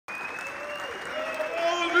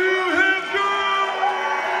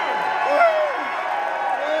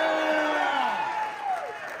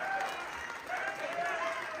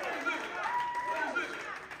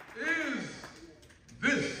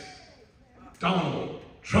Donald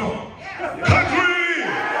Trump. Country!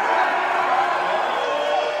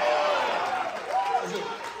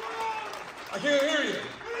 I can't hear you.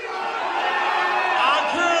 I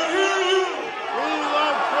can't hear you. We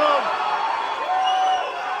love Trump.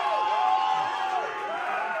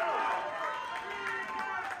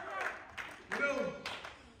 You know,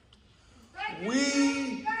 We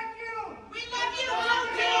love you,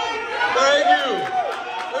 thank you.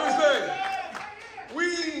 Let me say, we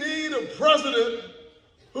need a president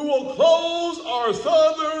who will close our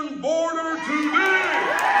southern border today.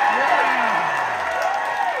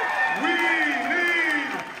 We need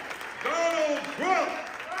Donald Trump.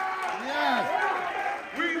 Yes.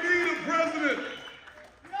 We need a president.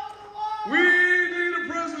 We need a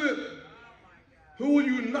president who will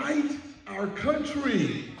unite our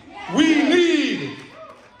country. We need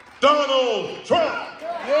Donald Trump.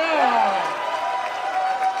 Yeah.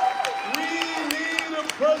 We need a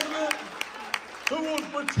president who will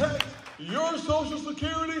protect your Social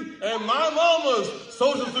Security and my mama's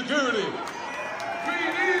Social Security. We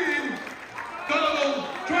need Donald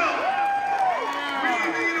Trump. We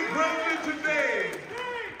need a president today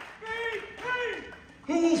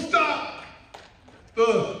who will stop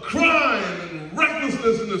the crime and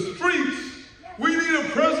recklessness in the streets. We need a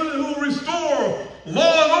president who will restore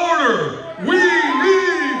law and order. We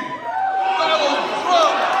need Donald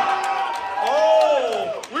Trump.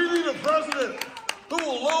 Oh, we need a president who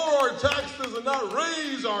will lower our taxes and not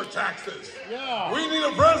raise our taxes. Yeah. We need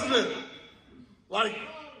a president like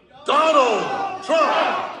Donald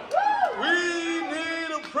Trump. We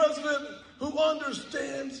need a president who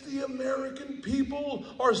understands the American people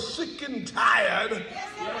are sick and tired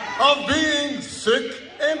of being sick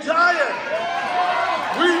and tired.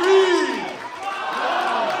 We need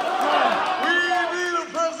a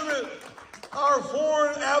president our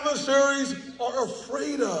foreign adversaries are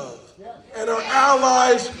afraid of and our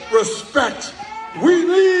allies respect. We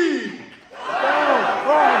need.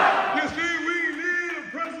 You see, we need a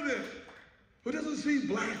president who doesn't see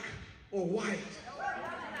black or white.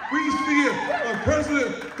 We see a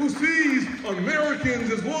president who sees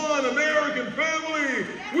Americans as one American family.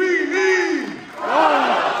 We need.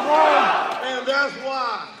 And that's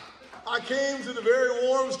why I came to the very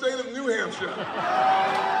warm state of New Hampshire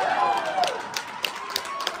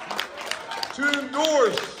to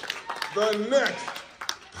endorse the next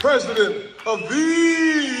president of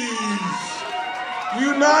these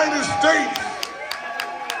United States,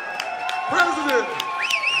 President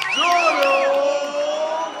Donald